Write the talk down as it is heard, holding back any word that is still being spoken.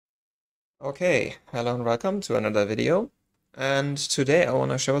Okay, hello and welcome to another video. And today I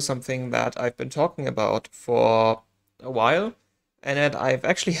want to show something that I've been talking about for a while, and that I've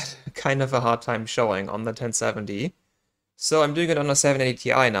actually had kind of a hard time showing on the 1070. So I'm doing it on a 780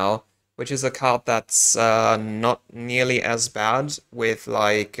 Ti now, which is a card that's not nearly as bad with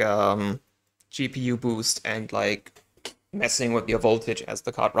GPU boost and like messing with your voltage as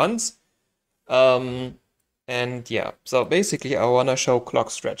the card runs. Um, and yeah, so basically I want to show clock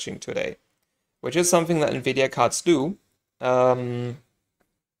stretching today, which is something that NVIDIA cards do um,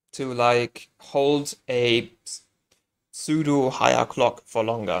 to like hold a pseudo higher clock for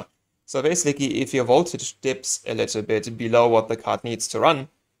longer. So basically, if your voltage dips a little bit below what the card needs to run,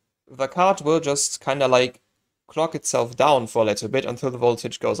 the card will just kind of like clock itself down for a little bit until the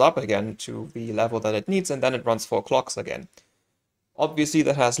voltage goes up again to the level that it needs, and then it runs 4 clocks again. Obviously,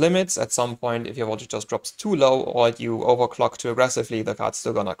 that has limits. At some point, if your voltage just drops too low or you overclock too aggressively, the card's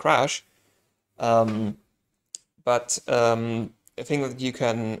still gonna crash. But a thing that you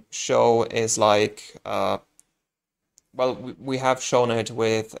can show is like, well, we have shown it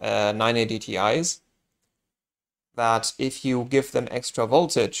with 980 Ti's, that if you give them extra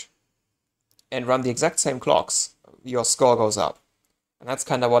voltage and run the exact same clocks, your score goes up. And that's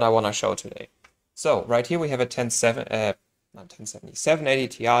kind of what I want to show today. So right here we have a 780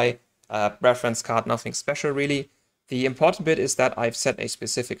 Ti reference card, nothing special really. The important bit is that I've set a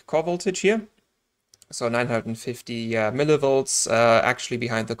specific core voltage here. So 950 millivolts. Actually,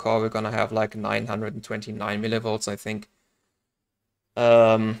 behind the core, we're gonna have like 929 millivolts, I think.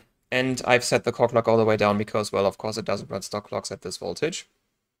 And I've set the core clock all the way down because, well, of course, it doesn't run stock clocks at this voltage.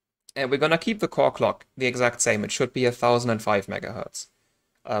 And we're gonna keep the core clock the exact same. It should be 1005 megahertz.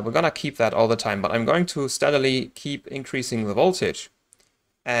 We're gonna keep that all the time, but I'm going to steadily keep increasing the voltage.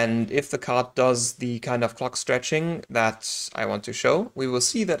 And if the card does the kind of clock stretching that I want to show, we will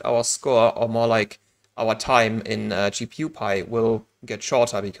see that our score, or more like our time in GPU pi, will get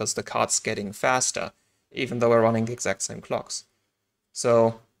shorter because the card's getting faster, even though we're running the exact same clocks.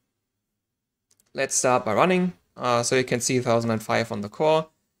 So let's start by running. So you can see 1005 on the core.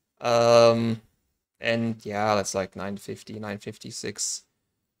 And yeah, that's like 950, 956.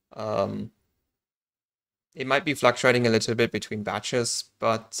 It might be fluctuating a little bit between batches,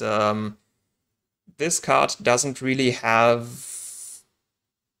 but this card doesn't really have...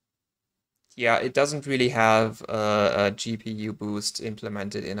 Yeah, it doesn't really have a GPU boost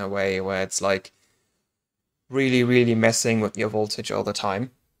implemented in a way where it's like really messing with your voltage all the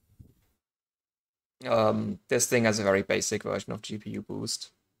time. This thing has a very basic version of GPU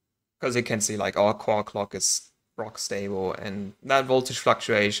boost, because you can see like our core clock is rock stable, and that voltage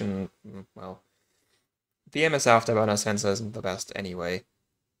fluctuation, well, the MS Afterburner sensor isn't the best anyway.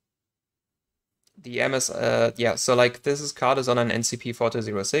 The MS, yeah, so like this card is on an NCP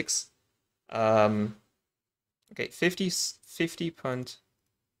 4206. Okay, 50 point.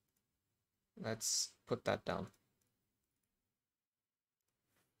 Let's put that down.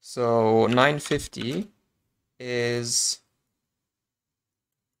 So 950 is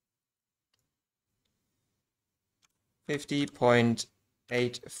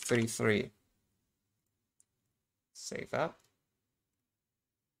 50.833. Save that.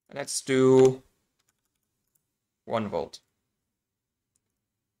 And let's do 1 volt.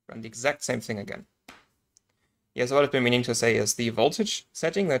 Run the exact same thing again. Yeah, so what I've been meaning to say is the voltage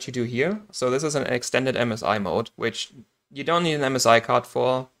setting that you do here. So this is an extended MSI mode, which you don't need an MSI card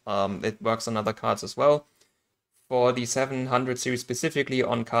for. It works on other cards as well. For the 700 series specifically,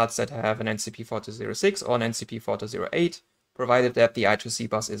 on cards that have an NCP 4206 or an NCP 4208, provided that the I2C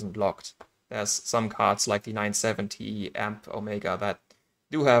bus isn't locked. There's some cards like the 970 amp Omega that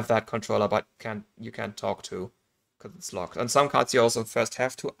do have that controller, but you can't talk to because it's locked. On some cards you also first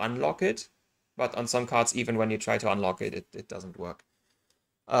have to unlock it, but on some cards, even when you try to unlock it, it doesn't work.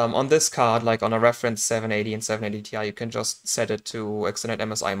 On this card, like on a reference 780 and 780 Ti, you can just set it to extended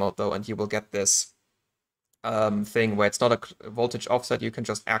MSI mode though, and you will get this thing where it's not a voltage offset. You can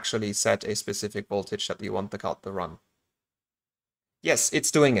just actually set a specific voltage that you want the card to run. Yes,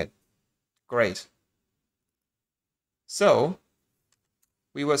 it's doing it. Great. So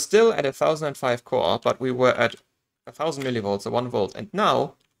we were still at 1005 core, but we were at 1000 millivolts, or 1 volt, and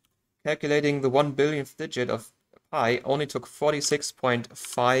now calculating the 1 billionth digit of pi only took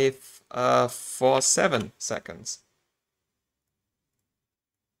 46.547 seconds.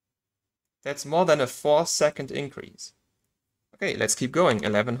 That's more than a 4-second increase. Okay, let's keep going.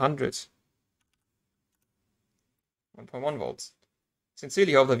 1100. 1.1 volts.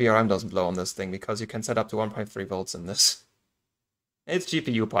 Sincerely hope the VRM doesn't blow on this thing, because you can set up to 1.3 volts in this. It's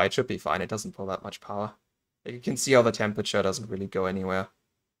GPU pi, it should be fine, it doesn't pull that much power. You can see how the temperature doesn't really go anywhere.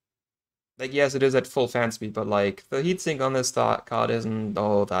 Like, yes, it is at full fan speed, but like the heatsink on this card isn't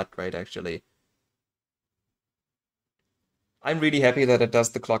all that great actually. I'm really happy that it does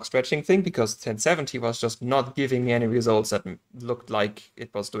the clock stretching thing because 1070 was just not giving me any results that looked like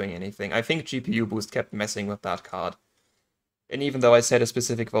it was doing anything. I think GPU boost kept messing with that card. And even though I set a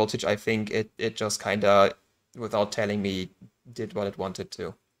specific voltage, I think it just kinda, without telling me, did what it wanted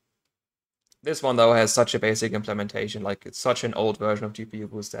to. This one, though, has such a basic implementation, like it's such an old version of GPU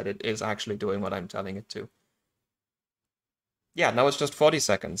boost that it is actually doing what I'm telling it to. Yeah, now it's just 40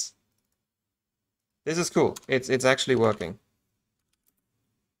 seconds. This is cool. It's actually working.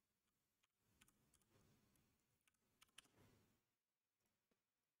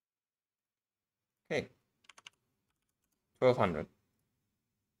 Okay. 1200.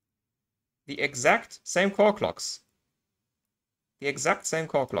 The exact same core clocks. The exact same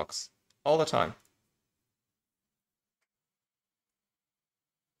core clocks. All the time.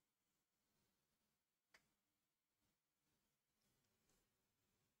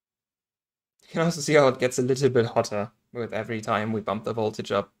 You can also see how it gets a little bit hotter with every time we bump the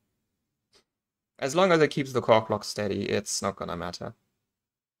voltage up. As long as it keeps the core clock steady, it's not gonna matter.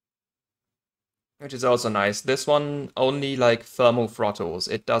 Which is also nice. This one only like thermal throttles.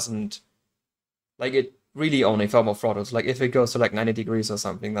 It doesn't, like, it really only thermal throttles. Like if it goes to like 90 degrees or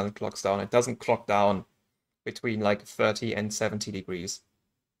something, then it clocks down. It doesn't clock down between like 30 and 70 degrees,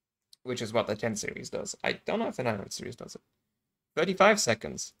 which is what the 10 series does. I don't know if the 900 series does it. 35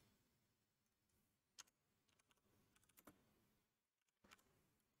 seconds.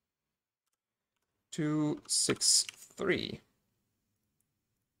 Two, 6, 3.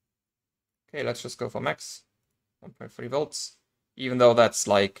 Okay, let's just go for max. 1.3 volts. Even though that's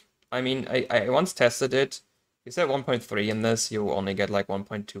like, I mean, I once tested it. You said 1.3 in this, you only get like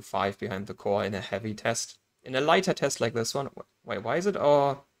 1.25 behind the core in a heavy test. In a lighter test like this one, wait, why is it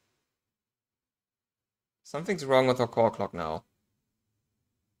all... Something's wrong with our core clock now.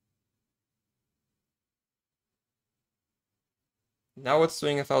 Now it's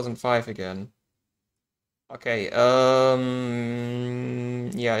doing 1005 again. Okay,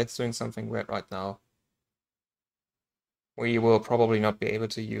 yeah, it's doing something weird right now. We will probably not be able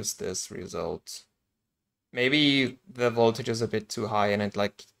to use this result. Maybe the voltage is a bit too high and it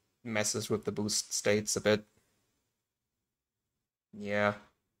like messes with the boost states a bit. Yeah.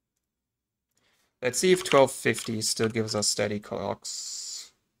 Let's see if 1250 still gives us steady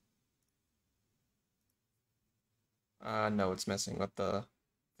clocks. No, it's messing with the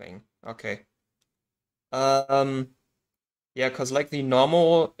thing. Okay. Yeah, because like the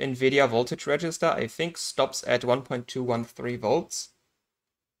normal NVIDIA voltage register, I think stops at 1.213 volts.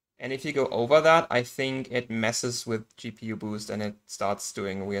 And if you go over that, I think it messes with GPU boost and it starts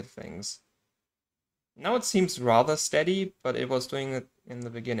doing weird things. Now it seems rather steady, but it was doing it in the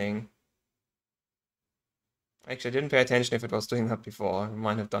beginning. Actually, I didn't pay attention if it was doing that before. It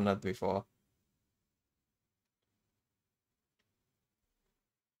might have done that before.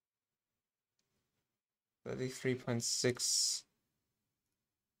 $33.6.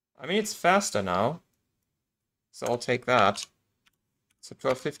 I mean, it's faster now, so I'll take that. So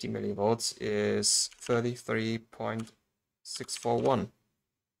 1250 millivolts is 33.641.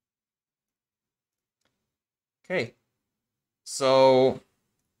 Okay, so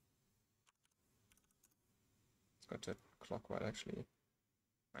let's go to clock right actually.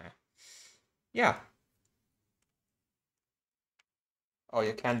 Yeah. Oh,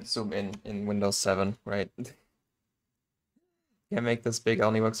 you can't zoom in Windows 7, right? Can't make this big,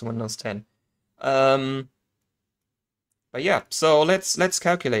 only works in Windows 10. But yeah, so let's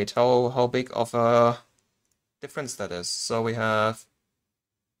calculate how big of a difference that is. So we have,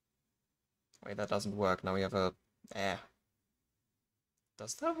 wait, that doesn't work. Now we have a,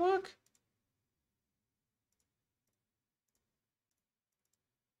 does that work?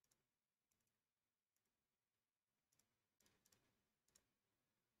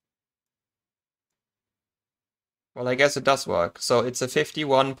 Well, I guess it does work. So it's a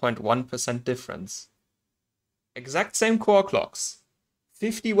 51.1% difference. Exact same core clocks.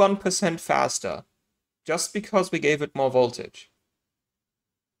 51% faster. Just because we gave it more voltage.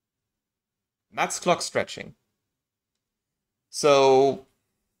 That's clock stretching. So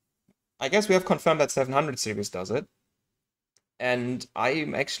I guess we have confirmed that 700 series does it. And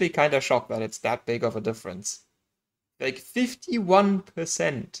I'm actually kind of shocked that it's that big of a difference. Like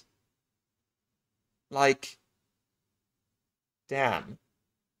 51%. Like, damn.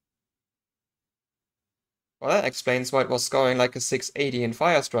 Well, that explains why it was scoring like a 680 in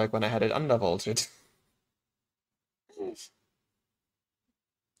Firestrike when I had it undervolted. Because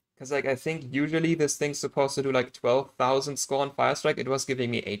like I think usually this thing's supposed to do like 12,000 score on Firestrike. It was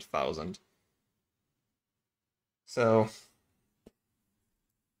giving me 8,000. So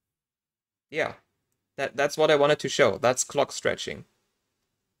yeah, that's what I wanted to show. That's clock stretching.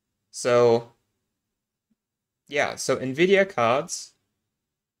 So yeah, so NVIDIA cards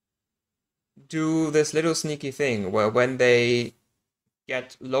do this little sneaky thing where when they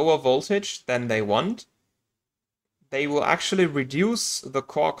get lower voltage than they want, they will actually reduce the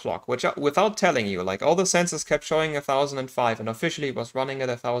core clock, which without telling you, like all the sensors kept showing 1005 and officially it was running at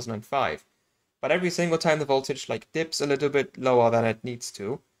 1005. But every single time the voltage like dips a little bit lower than it needs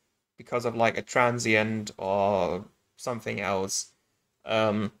to, because of like a transient or something else,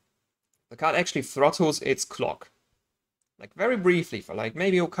 the card actually throttles its clock. Like very briefly for like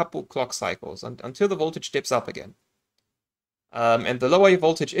maybe a couple clock cycles until the voltage dips up again. And the lower your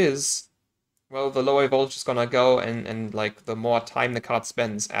voltage is, well, the lower your voltage is gonna go and like the more time the card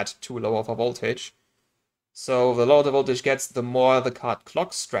spends at too low of a voltage. So the lower the voltage gets, the more the card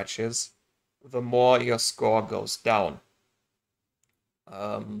clock stretches, the more your score goes down.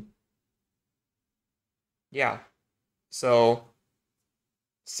 Yeah. So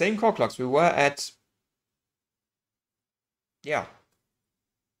same core clocks. We were at, yeah,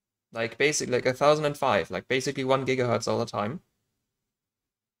 like basically like 1005, like basically 1 gigahertz all the time.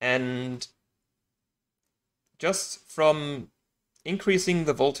 And just from increasing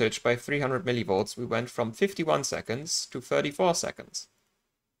the voltage by 300 millivolts, we went from 51 seconds to 34 seconds.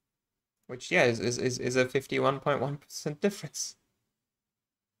 Which, yeah, is a 51.1% difference.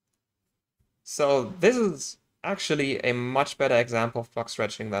 So this is actually a much better example of clock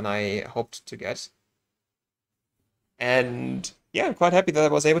stretching than I hoped to get. And yeah, I'm quite happy that I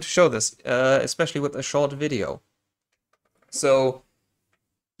was able to show this, especially with a short video. So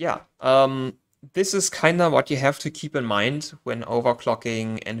yeah, this is kind of what you have to keep in mind when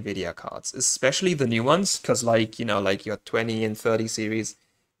overclocking NVIDIA cards, especially the new ones, because like, you know, like your 20 and 30 series,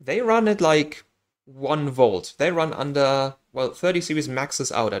 they run at like 1 volt. They run under, well, 30 series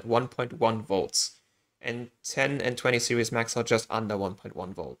maxes out at 1.1 volts, and 10 and 20 series max out just under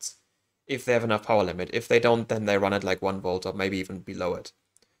 1.1 volts. If they have enough power limit. If they don't, then they run at like 1 volt or maybe even below it.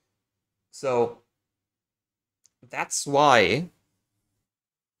 So that's why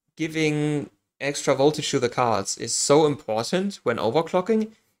giving extra voltage to the cards is so important when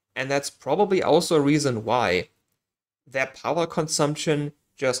overclocking, and that's probably also a reason why their power consumption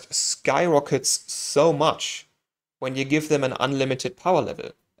just skyrockets so much when you give them an unlimited power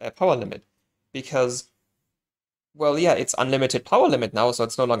limit. Because, well, yeah, it's unlimited power limit now, so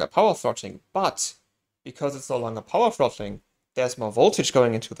it's no longer power throttling, but because it's no longer power throttling, there's more voltage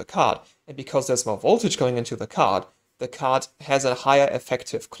going into the card, and because there's more voltage going into the card has a higher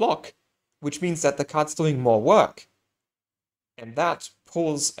effective clock, which means that the card's doing more work. And that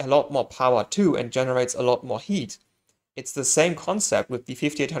pulls a lot more power too and generates a lot more heat. It's the same concept with the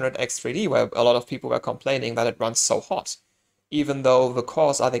 5800X 3D, where a lot of people were complaining that it runs so hot. Even though the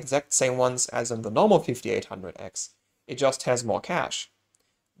cores are the exact same ones as in the normal 5800X, it just has more cache.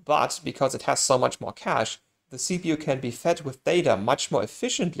 But because it has so much more cache, the CPU can be fed with data much more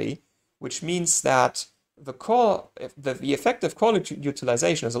efficiently, which means that the effective core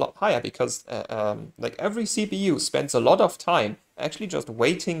utilization is a lot higher because like every CPU spends a lot of time actually just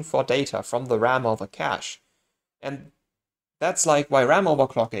waiting for data from the RAM or the cache. And that's like why RAM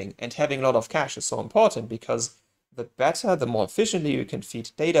overclocking and having a lot of cache is so important, because the better, the more efficiently you can feed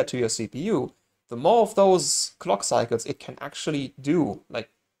data to your CPU, the more of those clock cycles it can actually do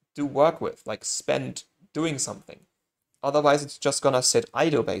work with, like spend doing something. Otherwise, it's just gonna sit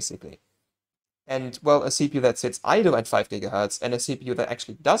idle basically. And well, a CPU that sits idle at 5 GHz and a CPU that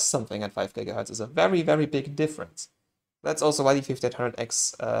actually does something at 5 GHz is a very, very big difference. That's also why the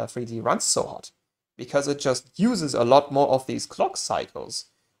 5800X 3D runs so hot, because it just uses a lot more of these clock cycles,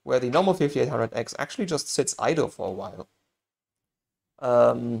 where the normal 5800X actually just sits idle for a while.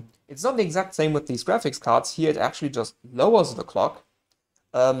 It's not the exact same with these graphics cards. Here it actually just lowers the clock,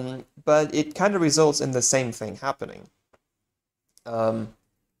 but it kind of results in the same thing happening.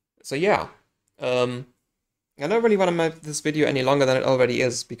 So yeah, I don't really want to make this video any longer than it already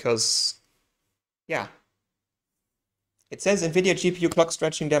is, because, yeah. It says NVIDIA GPU clock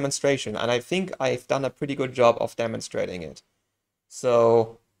stretching demonstration, and I think I've done a pretty good job of demonstrating it.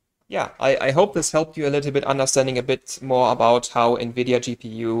 So, yeah, I hope this helped you a little bit understanding a bit more about how NVIDIA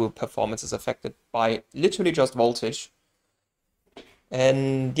GPU performance is affected by literally just voltage.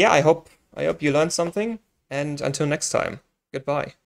 And yeah, I hope you learned something, and until next time, goodbye.